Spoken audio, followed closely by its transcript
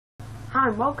Hi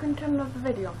and welcome to another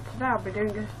video. Today I'll be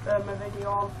doing a video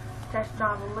on Test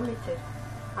Drive Unlimited.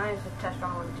 I used to Test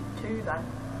Drive Unlimited 2 then.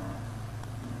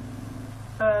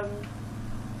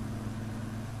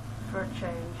 For a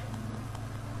change.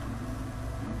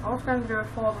 I was going to do a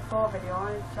Forza 4 video.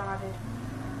 I decided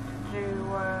to do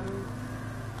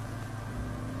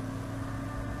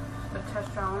the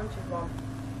Test Drive Unlimited one.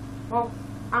 Well,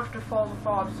 after Forza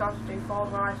 4 I decided to do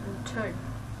Forza Horizon 2.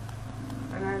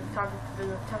 And I decided to do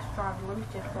a Test Drive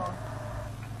Unlimited one.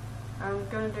 I'm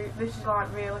going to do, this is like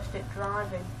realistic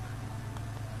driving,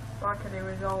 like I do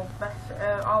with old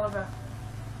Oliver,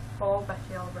 or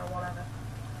Betty Oliver or whatever.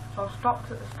 So I stopped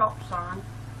at the stop sign.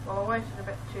 Well, I waited a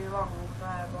bit too long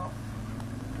there,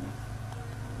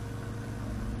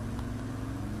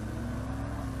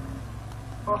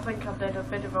 but I think I did a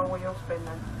bit of a wheel spin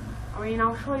then. I mean,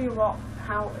 I'll show you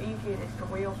how easy it is to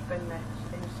wheel spin this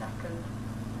in a second.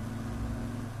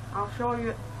 I'll show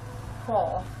you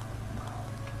fourth.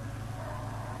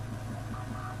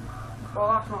 Well,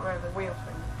 that's not really the wheel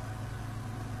spin.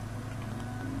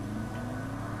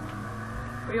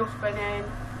 Wheel spinning.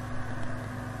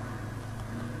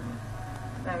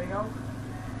 There we go.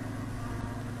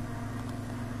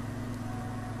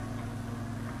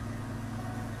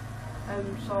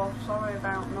 So sorry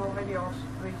about no videos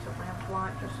recently. I've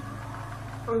like just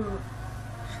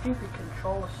stupid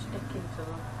controller sticking to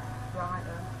them. Right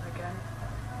then, again.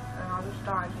 I just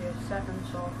started year 7,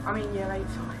 so I mean year 8,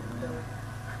 sorry.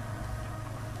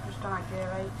 Just started year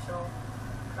 8, so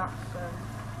that's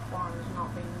why there's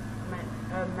not been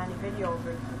many videos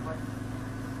recently.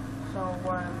 So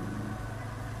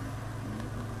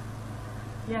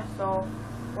yeah, so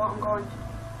what I'm going to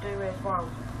do is, well,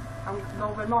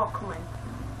 there'll be more coming.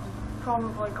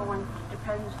 Probably going to,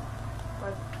 depends,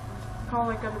 but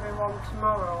probably going to be one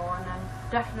tomorrow, and then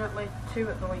definitely 2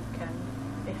 at the weekend,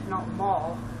 if not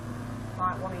more,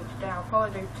 like one each day. I'll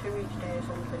probably do 2 each day or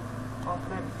something, or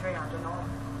maybe 3, I don't know.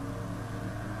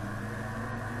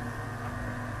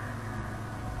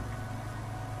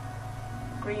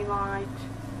 Green light.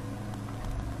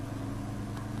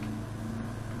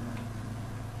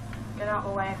 Get out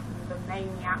of the way from the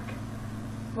maniac.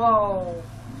 Whoa!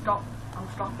 Stop. I'm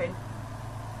stopping.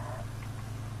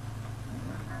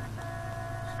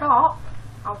 Stop!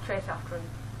 I'll chase after him,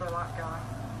 for that guy.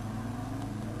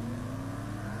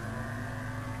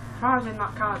 If I was in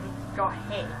that car, I just got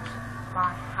hit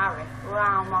by Harry. Well,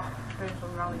 I'm off doing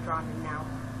some rally driving now.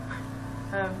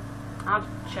 I'd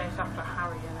chase after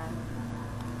Harry and then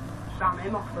slam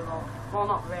him off the road. Well,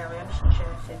 not really, I'm just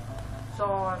chasing.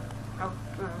 So,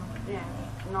 yeah,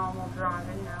 just normal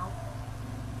driving now.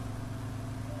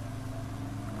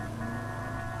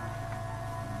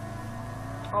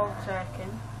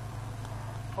 Overtaking.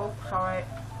 Oh, sorry.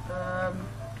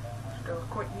 Just do a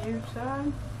quick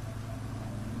U-turn.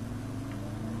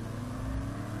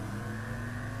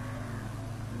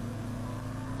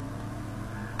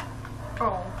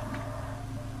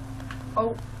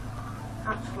 Oh,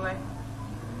 actually,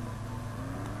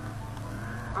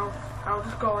 I'll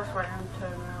just go this way and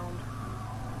turn around.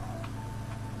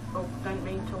 Oh, don't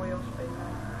mean to wheel spin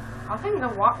then. I think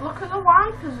look at the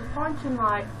wipers are pointing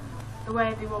like the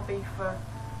way they will be for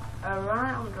a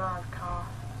right-hand drive car.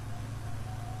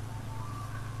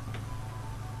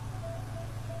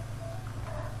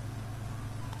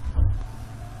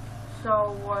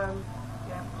 So,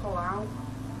 yeah, pull out.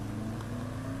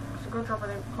 It's a good job I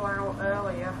didn't pull out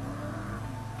earlier.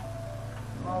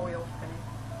 More wheel spinning.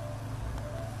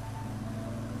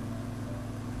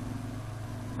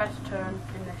 Best turn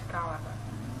in this car ever.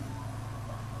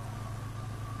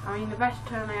 I mean, the best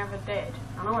turn I ever did,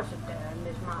 I know it's a dead end,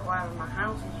 is where my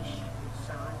house is a stupid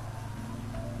sign.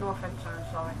 No offence, sign,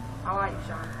 sorry. I like your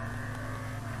sign.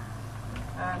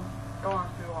 Don't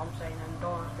ask me what I'm saying and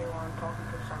don't ask me why I'm talking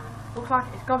to a sign. Looks like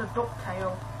it's got a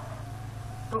ducktail.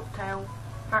 Ducktail.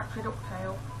 Factory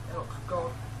ducktail. It looks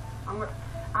good. I don't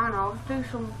know, I'll just do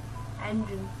some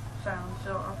engine sounds,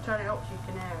 so I'll turn it up so you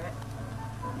can hear it.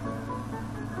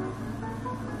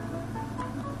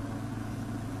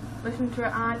 Listen to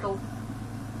it idle.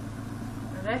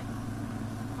 Ready?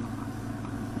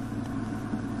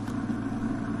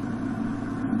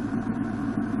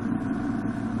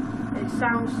 It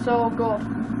sounds so good.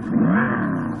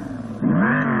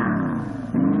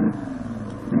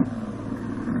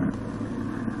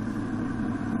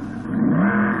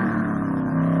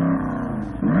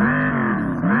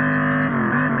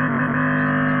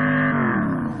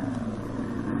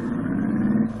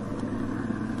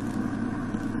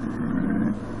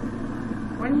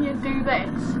 When you do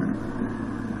this,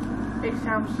 it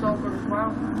sounds so good as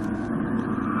well.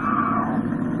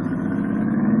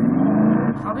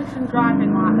 I'll listen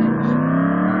driving like this,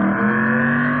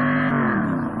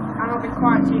 and I'll be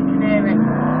quiet so you can hear it.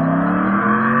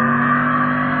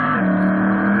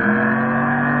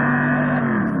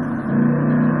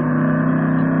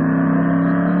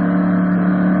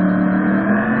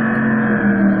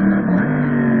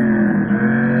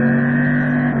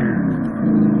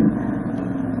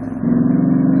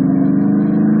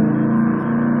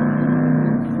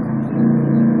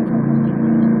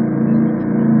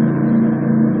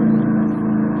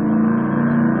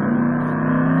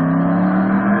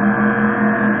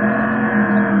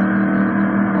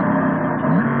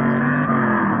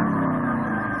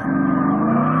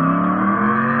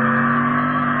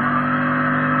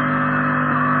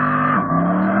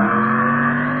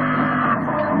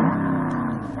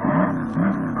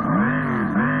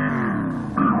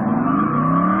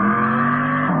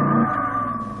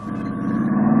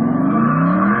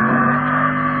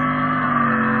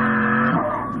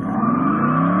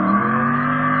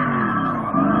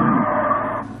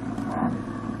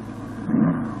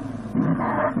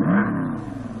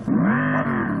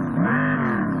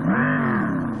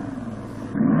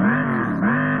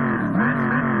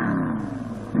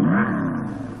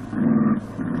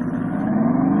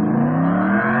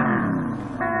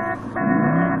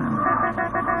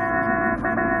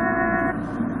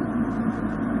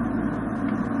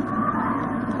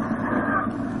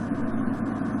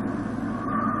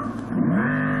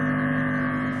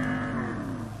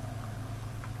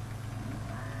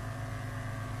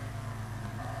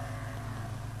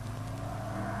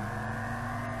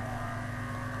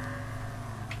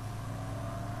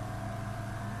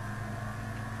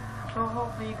 So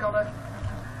hopefully you got a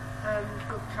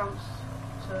good chance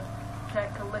to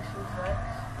take a listen to this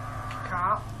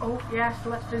car. Oh yes,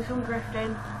 let's do some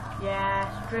drifting. Yes,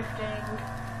 drifting.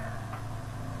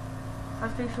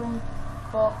 Let's do some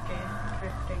 4th gear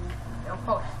drifting. It'll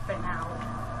probably spin out.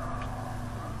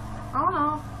 Oh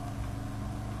no,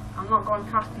 I'm not going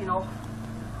fast enough.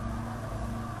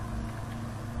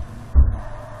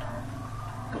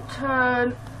 Good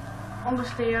turn.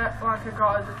 Understeer like I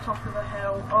got at the top of the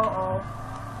hill.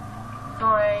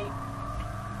 Sorry.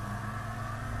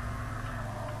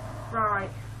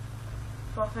 Right.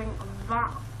 So I think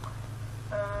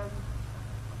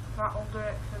that'll do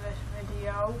it for this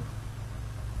video.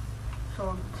 So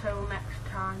until next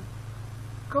time.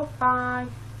 Goodbye.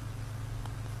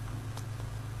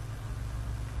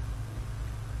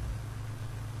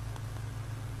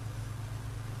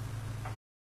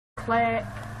 Click.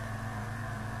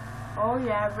 Oh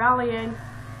yeah, rallying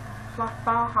 /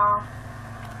 Baja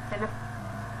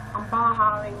I'm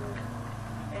Bajaing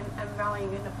and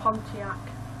rallying in a Pontiac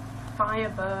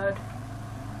Firebird.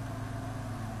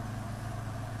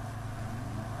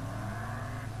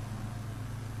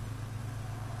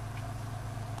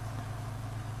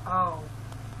 Oh.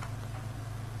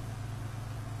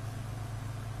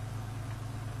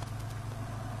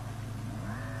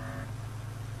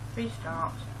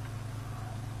 Restart.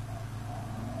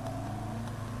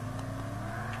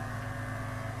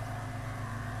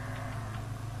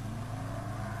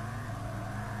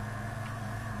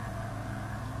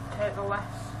 Take the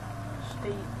less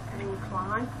steep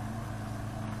incline.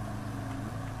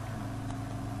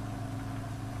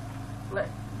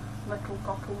 Little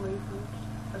throttle movements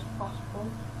as possible.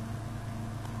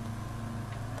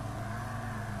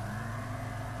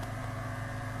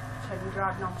 So you're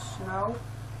driving on snow.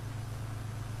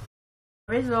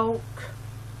 Result: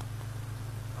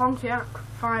 Pontiac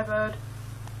Firebird,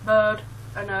 bird,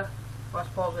 and a, well, I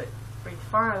suppose it breathes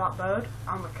fire, that bird,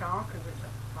 and the car, because it's a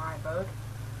Firebird.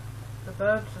 The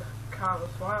bird's a car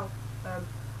as well,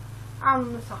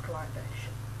 and the satellite dish.